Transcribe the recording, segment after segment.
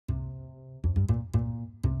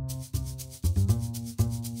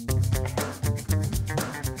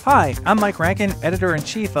Hi, I'm Mike Rankin,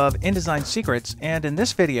 Editor-in-Chief of InDesign Secrets, and in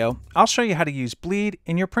this video, I'll show you how to use bleed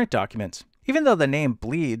in your print documents. Even though the name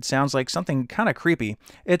bleed sounds like something kind of creepy,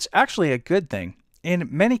 it's actually a good thing. In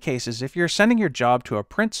many cases, if you're sending your job to a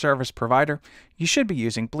print service provider, you should be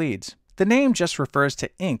using bleeds. The name just refers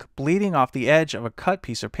to ink bleeding off the edge of a cut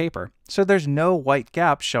piece of paper, so there's no white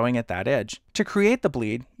gap showing at that edge. To create the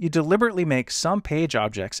bleed, you deliberately make some page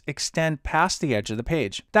objects extend past the edge of the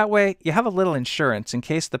page. That way, you have a little insurance in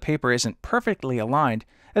case the paper isn't perfectly aligned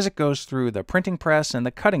as it goes through the printing press and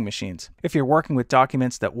the cutting machines. If you're working with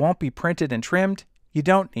documents that won't be printed and trimmed, you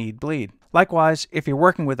don't need bleed. Likewise, if you're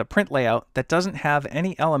working with a print layout that doesn't have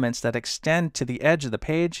any elements that extend to the edge of the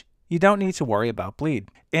page, you don't need to worry about bleed.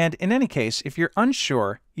 And in any case, if you're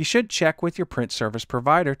unsure, you should check with your print service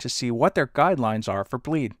provider to see what their guidelines are for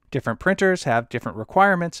bleed. Different printers have different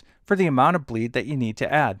requirements for the amount of bleed that you need to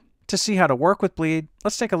add. To see how to work with bleed,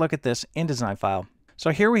 let's take a look at this InDesign file.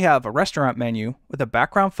 So here we have a restaurant menu with a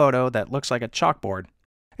background photo that looks like a chalkboard.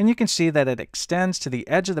 And you can see that it extends to the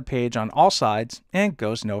edge of the page on all sides and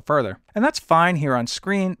goes no further. And that's fine here on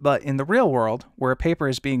screen, but in the real world, where a paper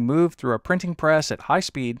is being moved through a printing press at high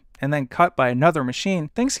speed and then cut by another machine,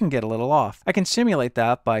 things can get a little off. I can simulate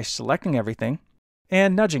that by selecting everything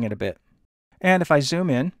and nudging it a bit. And if I zoom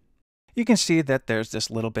in, you can see that there's this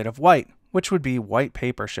little bit of white, which would be white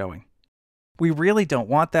paper showing. We really don't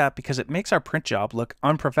want that because it makes our print job look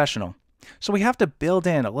unprofessional. So we have to build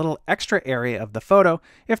in a little extra area of the photo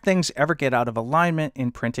if things ever get out of alignment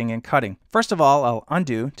in printing and cutting. First of all, I'll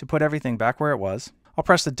undo to put everything back where it was. I'll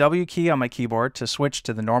press the W key on my keyboard to switch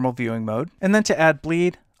to the normal viewing mode. And then to add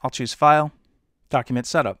bleed, I'll choose File, Document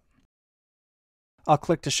Setup. I'll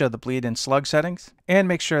click to show the bleed and slug settings and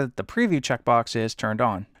make sure that the preview checkbox is turned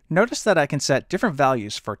on. Notice that I can set different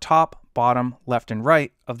values for top, bottom, left, and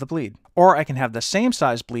right of the bleed. Or I can have the same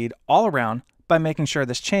size bleed all around by making sure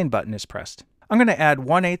this chain button is pressed. I'm going to add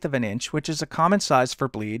 1/8 of an inch, which is a common size for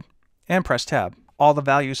bleed, and press Tab. All the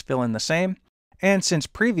values fill in the same, and since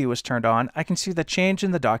preview is turned on, I can see the change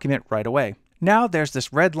in the document right away. Now there's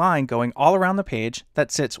this red line going all around the page that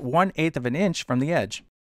sits 1/8 of an inch from the edge.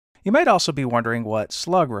 You might also be wondering what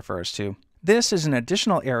slug refers to. This is an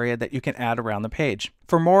additional area that you can add around the page.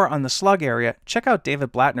 For more on the slug area, check out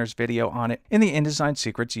David Blattner's video on it in the InDesign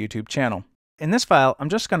Secrets YouTube channel. In this file, I'm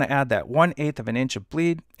just going to add that 1/8 of an inch of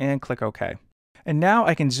bleed and click OK. And now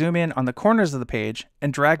I can zoom in on the corners of the page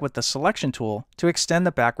and drag with the selection tool to extend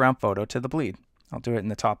the background photo to the bleed. I'll do it in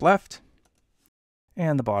the top left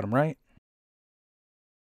and the bottom right.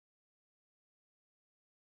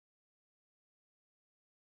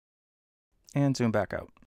 And zoom back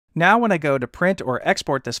out. Now when I go to print or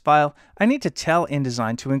export this file, I need to tell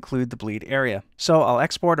InDesign to include the bleed area. So I'll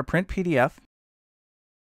export a print PDF.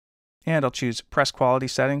 And I'll choose Press Quality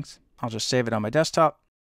Settings. I'll just save it on my desktop.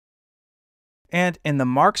 And in the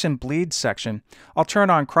Marks and Bleed section, I'll turn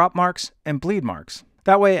on Crop Marks and Bleed Marks.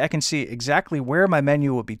 That way I can see exactly where my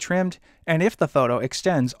menu will be trimmed and if the photo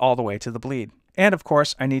extends all the way to the bleed. And of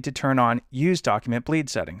course, I need to turn on Use Document Bleed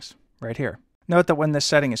Settings right here. Note that when this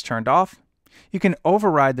setting is turned off, you can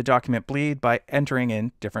override the document bleed by entering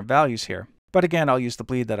in different values here. But again, I'll use the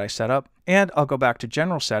bleed that I set up, and I'll go back to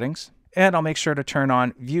General Settings. And I'll make sure to turn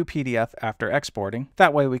on View PDF after exporting.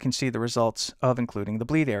 That way we can see the results of including the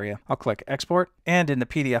bleed area. I'll click Export, and in the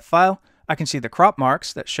PDF file, I can see the crop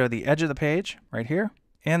marks that show the edge of the page, right here,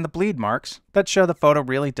 and the bleed marks that show the photo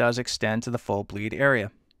really does extend to the full bleed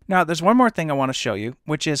area. Now, there's one more thing I want to show you,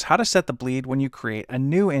 which is how to set the bleed when you create a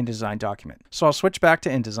new InDesign document. So I'll switch back to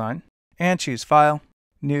InDesign, and choose File,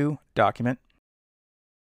 New Document.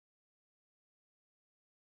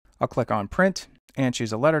 I'll click on Print, and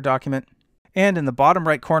choose a letter document. And in the bottom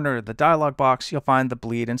right corner of the dialog box, you'll find the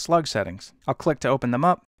bleed and slug settings. I'll click to open them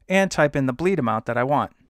up and type in the bleed amount that I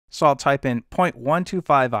want. So I'll type in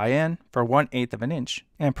 0.125 IN for 1/8 of an inch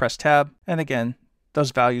and press Tab. And again,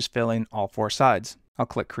 those values fill in all four sides. I'll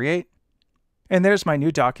click Create. And there's my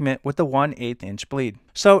new document with the 1/8 inch bleed.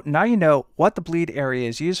 So now you know what the bleed area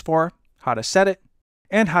is used for, how to set it,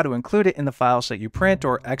 and how to include it in the files that you print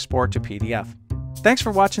or export to PDF. Thanks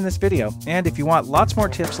for watching this video, and if you want lots more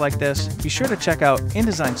tips like this, be sure to check out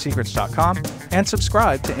InDesignSecrets.com and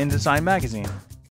subscribe to InDesign Magazine.